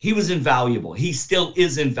 He was invaluable. He still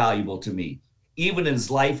is invaluable to me. Even in his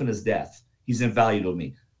life and his death, he's invaluable to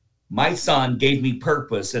me. My son gave me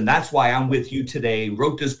purpose, and that's why I'm with you today,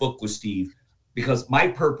 wrote this book with Steve, because my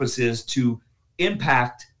purpose is to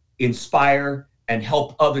impact, inspire, and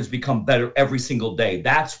help others become better every single day.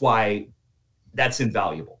 That's why that's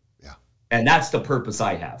invaluable. Yeah. And that's the purpose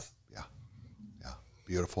I have. Yeah. Yeah.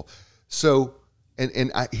 Beautiful. So,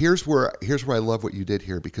 here's where I love what you did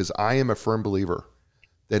here, because I am a firm believer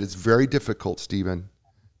that it's very difficult, Stephen,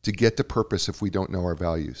 to get to purpose if we don't know our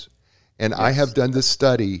values. And yes. I have done this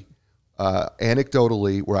study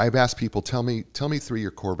anecdotally where I've asked people, tell me 3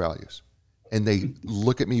 your core values. And they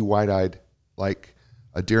look at me wide-eyed like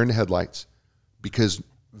a deer in the headlights, because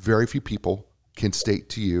very few people can state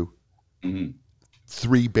to you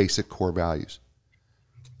 3 basic core values.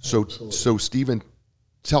 So Stephen,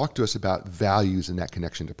 talk to us about values and that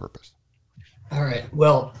connection to purpose. All right.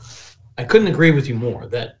 Well, I couldn't agree with you more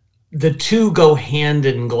that the two go hand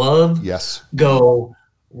in glove. Yes. Go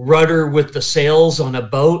rudder with the sails on a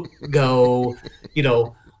boat. Go,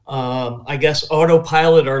 I guess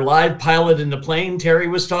autopilot or live pilot in the plane Terry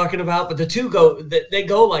was talking about, but the two they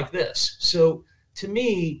go like this. So to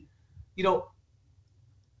me,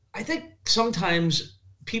 I think sometimes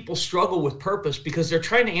people struggle with purpose because they're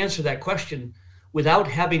trying to answer that question without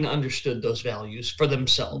having understood those values for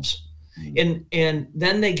themselves. And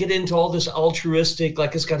then they get into all this altruistic,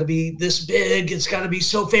 like it's got to be this big, it's got to be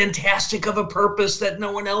so fantastic of a purpose that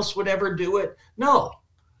no one else would ever do it. No.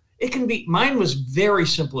 It can be, mine was very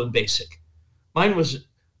simple and basic. Mine was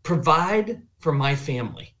provide for my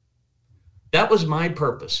family. That was my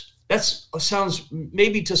purpose. That sounds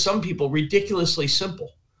maybe to some people ridiculously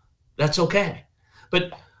simple. That's okay.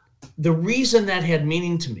 But the reason that had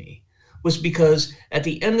meaning to me was because at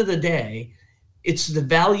the end of the day, it's the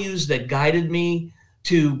values that guided me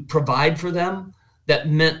to provide for them that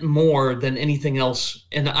meant more than anything else.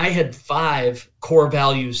 And I had 5 core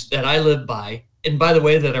values that I lived by. And by the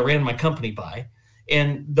way, that I ran my company by.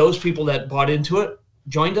 And those people that bought into it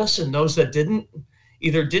joined us, and those that didn't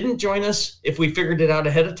either didn't join us if we figured it out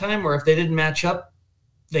ahead of time, or if they didn't match up,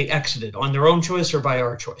 they exited on their own choice or by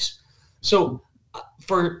our choice. So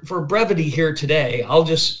for brevity here today,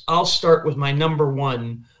 I'll start with my number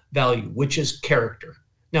 1 value, which is character.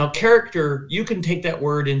 Now, character, you can take that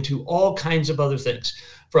word into all kinds of other things,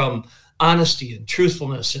 from honesty and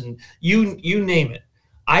truthfulness, and you name it.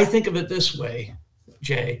 I think of it this way,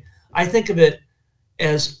 Jay. I think of it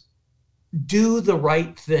as do the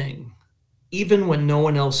right thing, even when no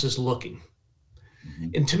one else is looking.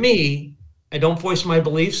 And to me, I don't voice my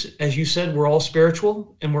beliefs. As you said, we're all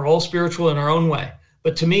spiritual, and we're all spiritual in our own way.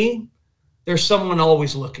 But to me, there's someone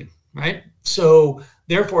always looking, right? So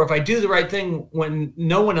therefore, if I do the right thing when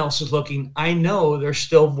no one else is looking, I know there's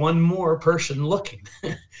still one more person looking.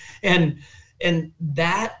 and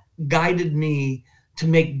that guided me to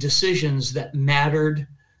make decisions that mattered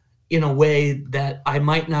in a way that I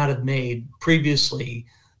might not have made previously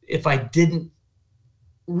if I didn't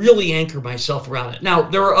really anchor myself around it. Now,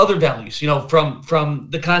 there are other values, from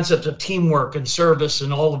the concept of teamwork and service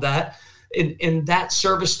and all of that. And that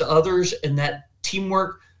service to others and that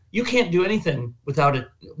teamwork, you can't do anything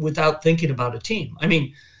without thinking about a team. I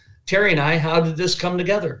mean, Terry and I, how did this come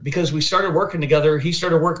together? Because we started working together. He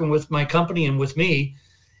started working with my company and with me.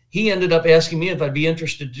 He ended up asking me if I'd be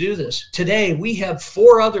interested to do this. Today, we have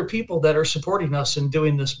 4 other people that are supporting us in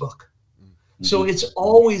doing this book. Mm-hmm. So it's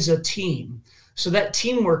always a team. So that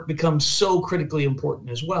teamwork becomes so critically important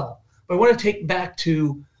as well. But I want to take back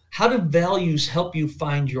to, how do values help you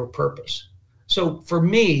find your purpose? So for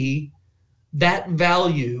me, that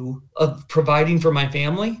value of providing for my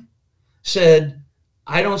family said,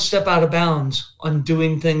 I don't step out of bounds on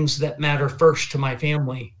doing things that matter first to my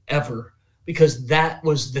family ever. Because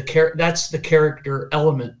that's the character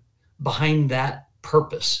element behind that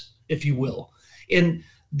purpose, if you will. In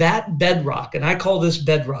that bedrock, and I call this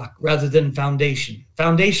bedrock rather than foundation.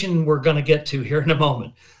 Foundation we're going to get to here in a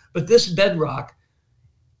moment. But this bedrock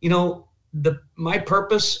my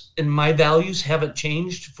purpose and my values haven't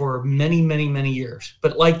changed for many, many, many years.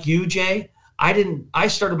 But like you, Jay, I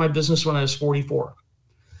started my business when I was 44.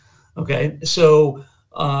 Okay. So,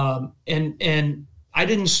 and I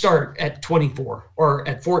didn't start at 24 or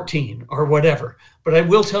at 14 or whatever, but I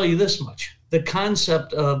will tell you this much. The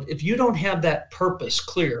concept of, if you don't have that purpose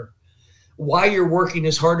clear, why you're working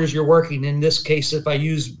as hard as you're working, in this case, if I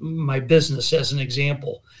use my business as an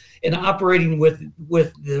example, and operating with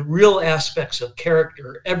the real aspects of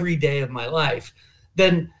character every day of my life,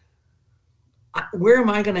 then where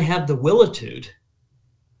am I going to have the willitude?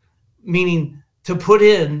 Meaning to put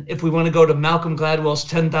in, if we want to go to Malcolm Gladwell's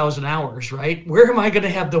 10,000 hours, right? Where am I going to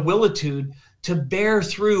have the willitude to bear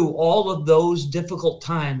through all of those difficult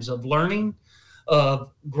times of learning,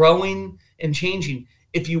 of growing and changing,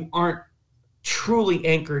 if you aren't truly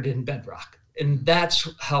anchored in bedrock? And that's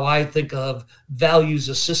how I think of values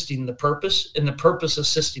assisting the purpose and the purpose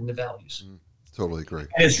assisting the values. Totally agree.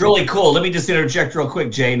 And it's really cool. Let me just interject real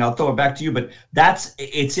quick, Jay, and I'll throw it back to you. But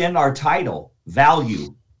it's in our title,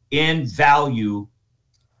 value, invaluable.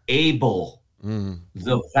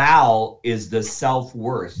 The val is the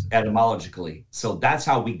self-worth etymologically. So that's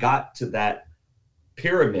how we got to that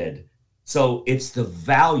pyramid. So it's the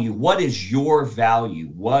value. What is your value?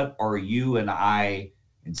 What are you and I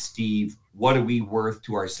and Steve, what are we worth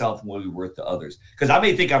to ourselves and what are we worth to others? Because I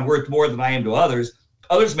may think I'm worth more than I am to others.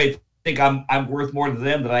 Others may think I'm worth more to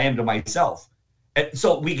them than I am to myself. And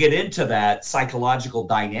so we get into that psychological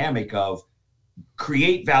dynamic of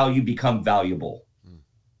create value, become valuable.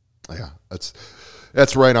 Yeah, that's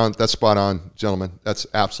right on. That's spot on, gentlemen. That's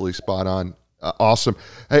absolutely spot on. Awesome.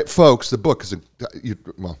 Hey, folks, the book is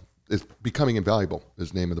it's Becoming Invaluable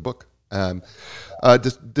is the name of the book.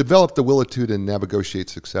 Develop the willitude and negotiate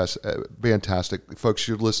success. Fantastic. Folks,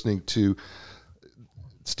 you're listening to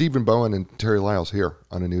Stephen Bowen and Terry Lyles here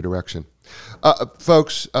on A New Direction.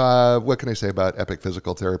 Folks, what can I say about Epic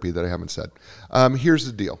Physical Therapy that I haven't said? Here's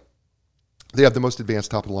the deal. They have the most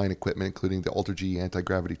advanced top-of-the-line equipment, including the Ultra G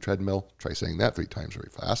anti-gravity treadmill. Try saying that 3 times very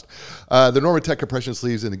fast. The Normatec compression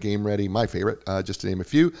sleeves and the Game Ready, my favorite, just to name a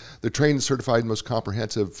few. They're trained and certified, most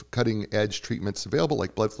comprehensive cutting-edge treatments available,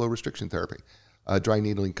 like blood flow restriction therapy, dry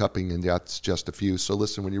needling, cupping, and that's just a few. So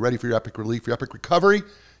listen, when you're ready for your epic relief, your epic recovery,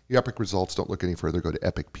 your epic results, don't look any further. Go to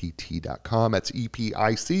epicpt.com. That's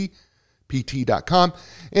EPIC. pt.com.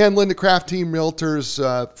 And Linda Craft Team Realtors,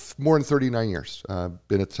 more than 39 years.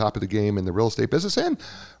 Been at the top of the game in the real estate business. And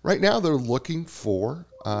right now they're looking for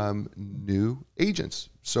new agents.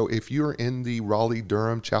 So if you're in the Raleigh,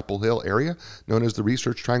 Durham, Chapel Hill area, known as the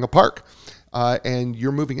Research Triangle Park, and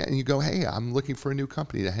you're moving out and you go, hey, I'm looking for a new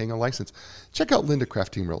company to hang a license, check out Linda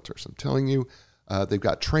Craft Team Realtors. I'm telling you, they've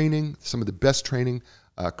got training, some of the best training,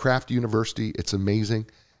 Craft University. It's amazing.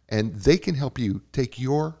 And they can help you take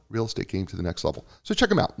your real estate game to the next level. So check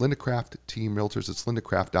them out, Linda Craft Team Realtors. It's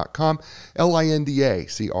lindacraft.com,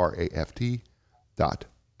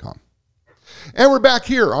 LINDACRAFT.com. And we're back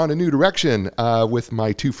here on A New Direction with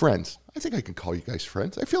my two friends. I think I can call you guys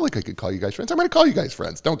friends. I feel like I can call you guys friends. I'm going to call you guys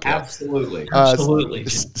friends. Don't care. Absolutely. Absolutely.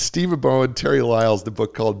 Stephen Bowen, Terry Lyles, the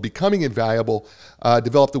book called Becoming Invaluable,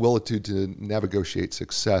 Develop the Willitude to Negotiate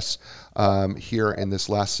Success here in this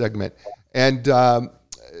last segment. And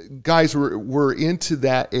guys, we're into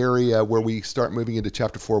that area where we start moving into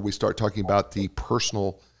chapter 4. We start talking about the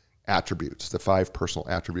personal attributes, the 5 personal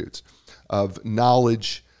attributes of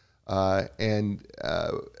knowledge, and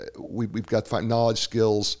we've got 5 knowledge,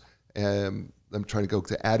 skills, and I'm trying to go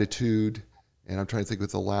to attitude, and I'm trying to think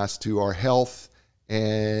what the last 2 are: health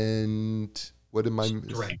and what am I?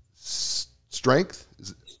 Strength.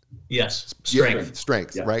 Yes, strength. Yeah,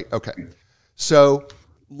 strength. Yeah. Right. Okay. So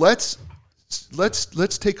let's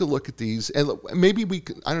take a look at these, and maybe we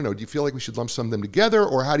can, I don't know, do you feel like we should lump some of them together,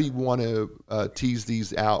 or how do you want to tease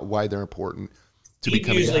these out, why they're important to He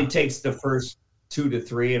become usually takes the first 2 to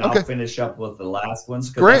 3, and Okay. I'll finish up with the last ones,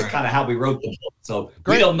 because Great. that's kind of how we wrote the book. So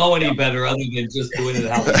Great. we don't know any better other than just doing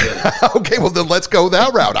it how we did it. Okay, well then let's go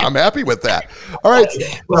that route. I'm happy with that. All right,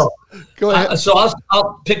 Well, go ahead. so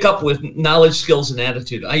I'll pick up with knowledge, skills, and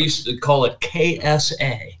attitude. I used to call it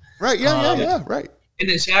KSA. Right, yeah, right. And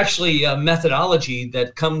it's actually a methodology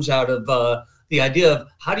that comes out of the idea of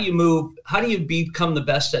how do you become the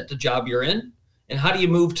best at the job you're in, and how do you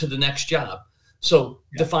move to the next job? So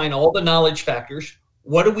define all the knowledge factors.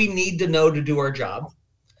 What do we need to know to do our job?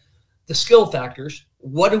 The skill factors.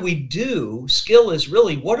 What do we do? Skill is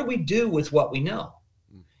really what do we do with what we know?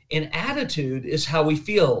 And attitude is how we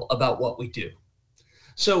feel about what we do.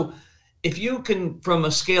 So if you can, from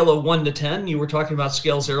a scale of 1 to 10, you were talking about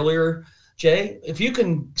scales earlier, Jay, if you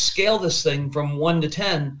can scale this thing from 1 to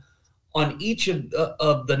 10 on each of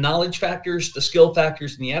the knowledge factors, the skill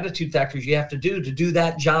factors, and the attitude factors you have to do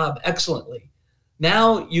that job excellently.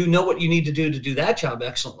 Now you know what you need to do that job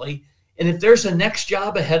excellently. And if there's a next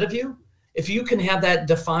job ahead of you, if you can have that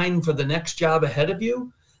defined for the next job ahead of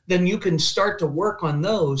you, then you can start to work on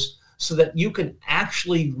those so that you can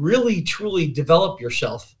actually really, truly develop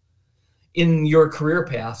yourself in your career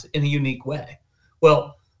path in a unique way.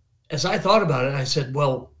 Well, as I thought about it, I said,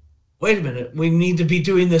 well, wait a minute, we need to be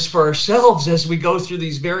doing this for ourselves as we go through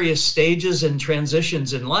these various stages and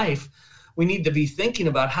transitions in life. We need to be thinking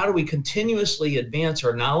about how do we continuously advance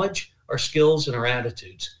our knowledge, our skills, and our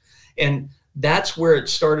attitudes. And that's where it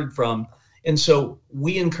started from. And so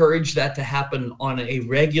we encourage that to happen on a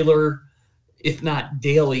regular, if not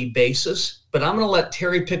daily basis. But I'm going to let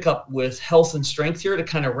Terry pick up with health and strength here to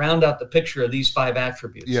kind of round out the picture of these 5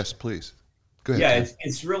 attributes. Yes, please. Go ahead. Yeah,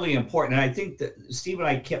 it's really important. And I think that Steve and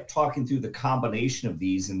I kept talking through the combination of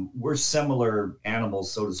these, and we're similar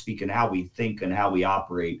animals, so to speak, in how we think and how we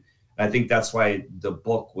operate. And I think that's why the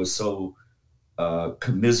book was so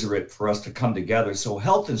commiserate for us to come together. So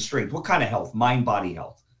health and strength, what kind of health? Mind, body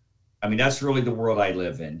health. I mean, that's really the world I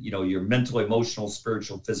live in. You know, your mental, emotional,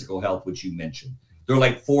 spiritual, physical health, which you mentioned. They're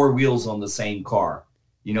like 4 wheels on the same car.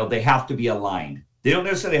 You know, they have to be aligned. They don't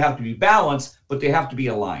necessarily have to be balanced, but they have to be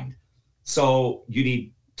aligned. So you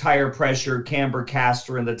need tire pressure, camber,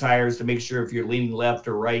 caster in the tires to make sure if you're leaning left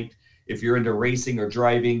or right, if you're into racing or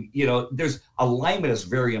driving, you know, there's alignment is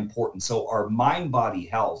very important. So our mind, body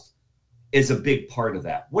health is a big part of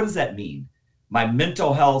that. What does that mean? My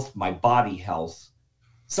mental health, my body health.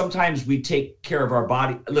 Sometimes we take care of our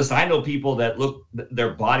body. Listen, I know people that look,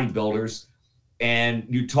 they're bodybuilders, and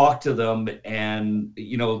you talk to them and,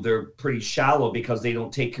 you know, they're pretty shallow because they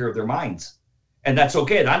don't take care of their minds. And that's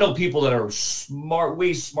okay. And I know people that are smart,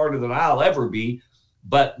 way smarter than I'll ever be,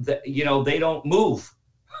 but, you know, they don't move.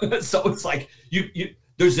 So it's like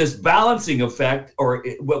there's this balancing effect, or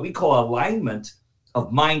what we call alignment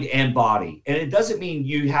of mind and body. And it doesn't mean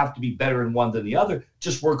you have to be better in one than the other.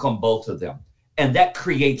 Just work on both of them. And that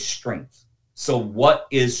creates strength. So what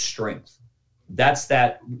is strength? That's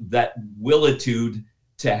that willitude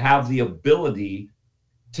to have the ability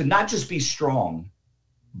to not just be strong,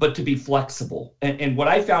 but to be flexible. And what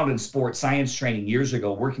I found in sports science training years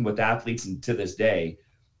ago, working with athletes and to this day,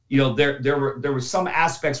 you know, there were some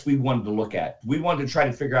aspects we wanted to look at. We wanted to try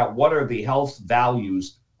to figure out what are the health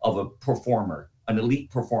values of a performer, an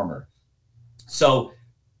elite performer. So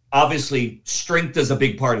obviously strength is a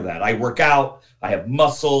big part of that. I work out, I have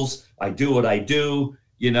muscles, I do what I do,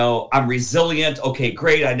 you know, I'm resilient. Okay,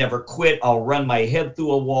 great. I never quit. I'll run my head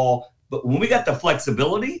through a wall. But when we got the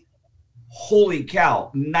flexibility, holy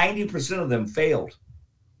cow, 90% of them failed.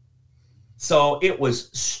 So it was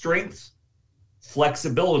strength,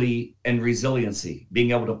 flexibility, and resiliency,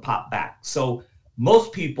 being able to pop back. So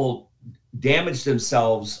most people damage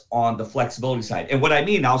themselves on the flexibility side. And what I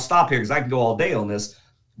mean, I'll stop here because I can go all day on this,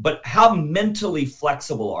 but how mentally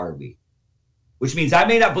flexible are we? Which means I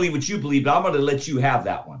may not believe what you believe, but I'm going to let you have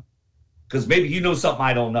that one because maybe you know something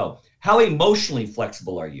I don't know. How emotionally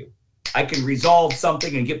flexible are you? I can resolve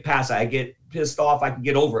something and get past it. I get pissed off, I can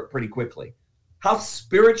get over it pretty quickly. How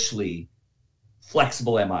spiritually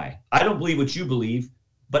flexible am I? I don't believe what you believe,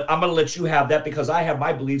 but I'm going to let you have that because I have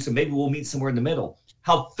my beliefs, and maybe we'll meet somewhere in the middle.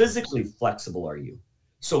 How physically flexible are you?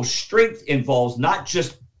 So strength involves not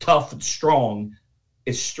just tough and strong,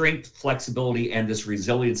 it's strength, flexibility, and this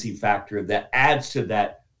resiliency factor that adds to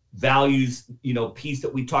that values, you know, piece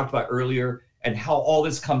that we talked about earlier, and how all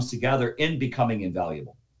this comes together in becoming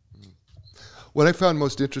invaluable. What I found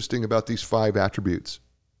most interesting about these 5 attributes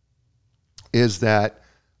is that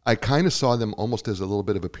I kind of saw them almost as a little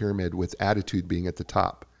bit of a pyramid, with attitude being at the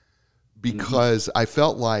top, because I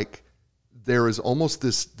felt like there is almost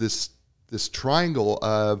this triangle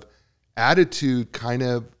of attitude, kind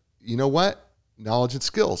of, you know what? Knowledge and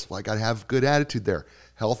skills. Well, I got to have good attitude there.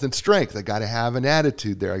 Health and strength. I got to have an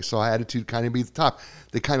attitude there. I saw attitude kind of be at the top.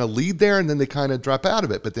 They kind of lead there and then they kind of drop out of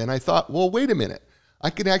it. But then I thought, well, wait a minute. I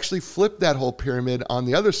could actually flip that whole pyramid on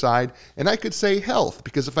the other side, and I could say health,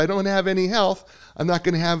 because if I don't have any health, I'm not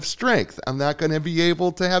going to have strength. I'm not going to be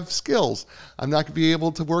able to have skills. I'm not going to be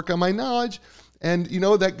able to work on my knowledge. And, you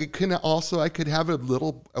know, that can also, I could have a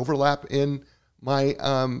little overlap in my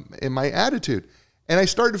attitude. And I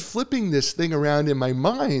started flipping this thing around in my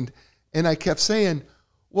mind, and I kept saying,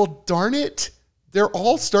 well, darn it, they're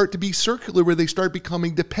all start to be circular, where they start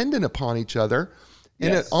becoming dependent upon each other,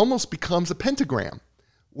 and It almost becomes a pentagram,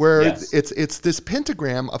 where it's this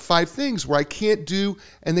pentagram of 5 things where I can't do,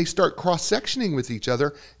 and they start cross-sectioning with each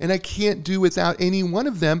other, and I can't do without any one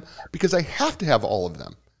of them because I have to have all of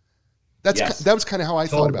them. That was kind of how I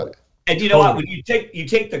thought about it. And you know what? When you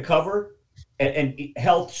take the cover and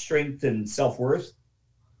health, strength, and self-worth,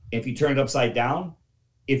 if you turn it upside down,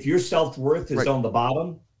 if your self-worth is on the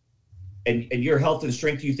bottom and your health and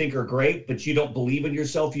strength you think are great, but you don't believe in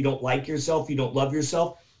yourself, you don't like yourself, you don't love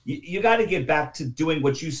yourself, you got to get back to doing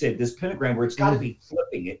what you said, this pentagram, where it's got to be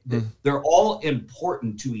flipping it. They're all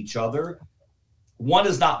important to each other. One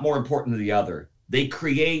is not more important than the other. They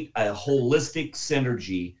create a holistic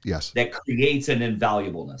synergy that creates an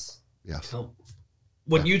invaluableness. Yes.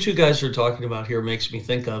 What you two guys are talking about here makes me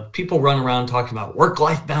think of people run around talking about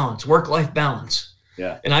work-life balance, work-life balance.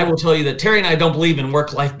 Yeah. And I will tell you that Terry and I don't believe in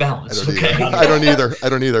work-life balance. I don't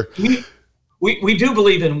either. We do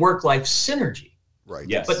believe in work-life synergy. Right.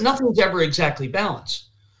 Yes. But nothing's ever exactly balanced.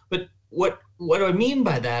 But what I mean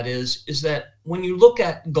by that is that when you look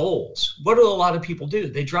at goals, what do a lot of people do?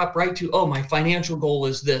 They drop right to, oh, my financial goal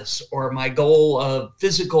is this, or my goal of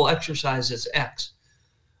physical exercise is X.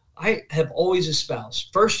 I have always espoused,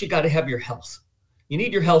 first, you got to have your health. You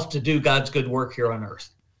need your health to do God's good work here on earth.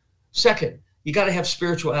 Second, you got to have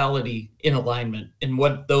spirituality in alignment in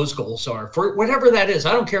what those goals are, for whatever that is.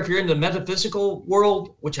 I don't care if you're in the metaphysical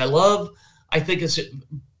world, which I love. I think it's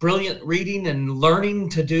brilliant reading and learning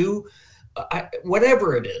to do,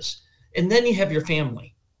 whatever it is. And then you have your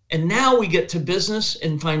family. And now we get to business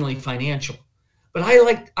and finally financial. But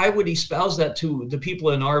I would espouse that to the people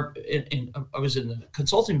I was in the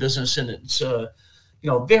consulting business, and it's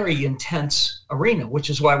very intense arena, which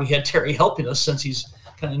is why we had Terry helping us, since he's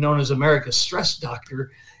kind of known as America's stress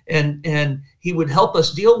doctor, and he would help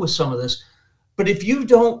us deal with some of this. But if you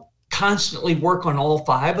don't constantly work on all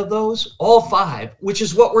five of those, which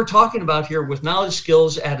is what we're talking about here with knowledge,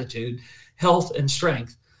 skills, attitude, health, and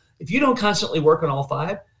strength, if you don't constantly work on all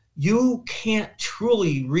five, you can't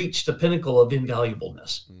truly reach the pinnacle of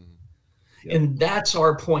invaluableness. Yep. And that's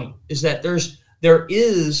our point, is that there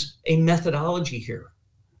is a methodology here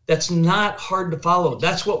that's not hard to follow.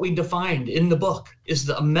 That's what we defined in the book, is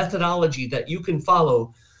a methodology that you can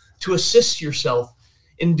follow to assist yourself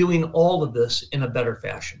in doing all of this in a better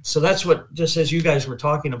fashion. So that's what, just as you guys were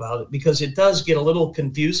talking about it, because it does get a little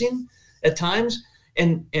confusing at times,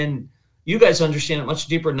 and you guys understand it much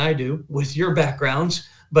deeper than I do with your backgrounds,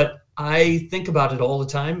 but I think about it all the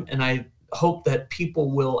time, and I hope that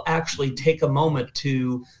people will actually take a moment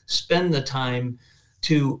to spend the time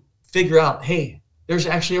to figure out, hey, there's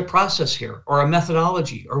actually a process here, or a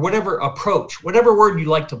methodology, or whatever approach, whatever word you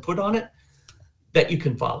like to put on it, that you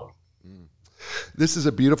can follow. This is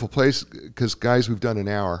a beautiful place because, guys, we've done an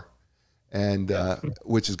hour, and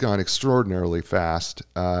which has gone extraordinarily fast.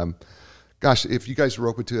 Gosh, if you guys are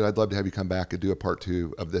open to it, I'd love to have you come back and do a part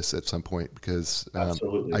 2 of this at some point, because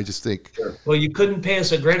I just think. Sure. Well, you couldn't pay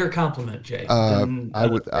us a greater compliment, Jay. I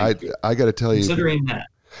got to tell you. Considering that.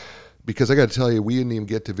 Because I got to tell you, we didn't even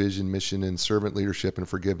get to vision, mission, and servant leadership and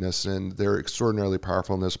forgiveness, and they're extraordinarily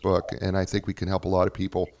powerful in this book, and I think we can help a lot of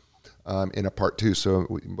people in a part 2. So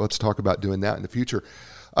let's talk about doing that in the future.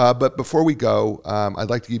 But before we go, I'd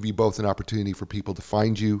like to give you both an opportunity for people to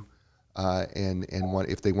find you and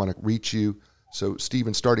if they want to reach you. So,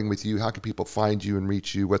 Stephen, starting with you, how can people find you and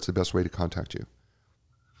reach you? What's the best way to contact you?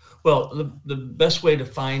 Well, the best way to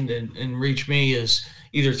find and reach me is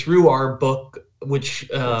either through our book, which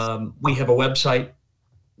we have a website,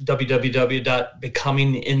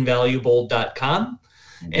 www.becominginvaluable.com.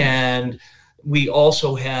 Mm-hmm. And we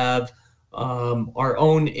also have our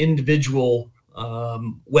own individual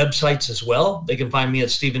websites as well. They can find me at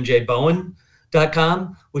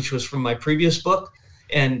stephenjbowen.com, which was from my previous book.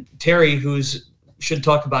 And Terry, should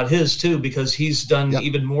talk about his too, because he's done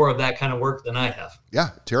even more of that kind of work than I have. Yeah,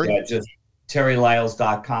 Terry. Yeah, just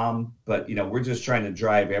terrylyles.com. But, we're just trying to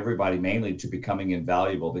drive everybody mainly to becoming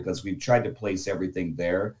invaluable, because we've tried to place everything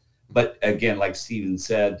there. But again, like Stephen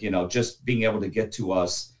said, just being able to get to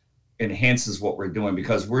us enhances what we're doing,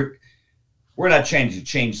 because we're not trying to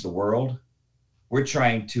change the world. We're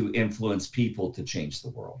trying to influence people to change the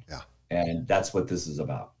world. Yeah. And that's what this is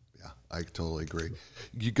about. I totally agree.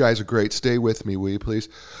 You guys are great. Stay with me, will you please?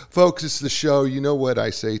 Folks, it's the show. You know what I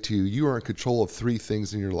say to you. You are in control of 3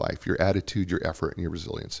 things in your life: your attitude, your effort, and your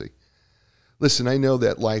resiliency. Listen, I know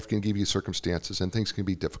that life can give you circumstances and things can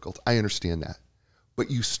be difficult. I understand that.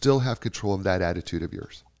 But you still have control of that attitude of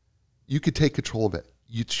yours. You could take control of it.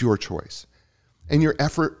 It's your choice. And your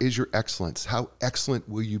effort is your excellence. How excellent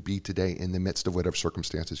will you be today in the midst of whatever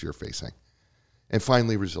circumstances you're facing? And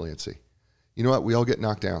finally, resiliency. You know what? We all get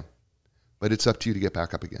knocked down. But it's up to you to get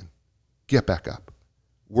back up again. Get back up.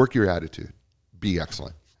 Work your attitude. Be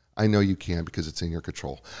excellent. I know you can, because it's in your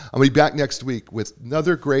control. I'm going to be back next week with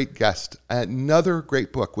another great guest, another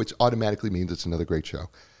great book, which automatically means it's another great show.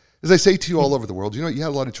 As I say to you all over the world, you had a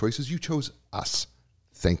lot of choices. You chose us.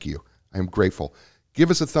 Thank you. I am grateful.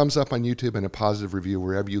 Give us a thumbs up on YouTube and a positive review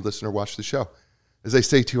wherever you listen or watch the show. As I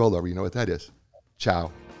say to you all over, you know what that is.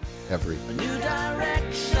 Ciao, every. A new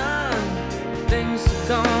direction, things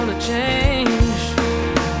are gonna change.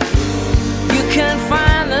 You can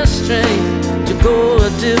find the strength to go a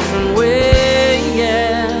different way,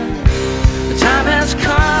 yeah. The time has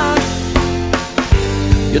come.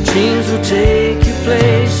 Your dreams will take you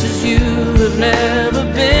places you have never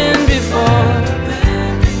been before.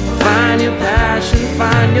 Find your passion,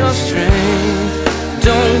 find your strength.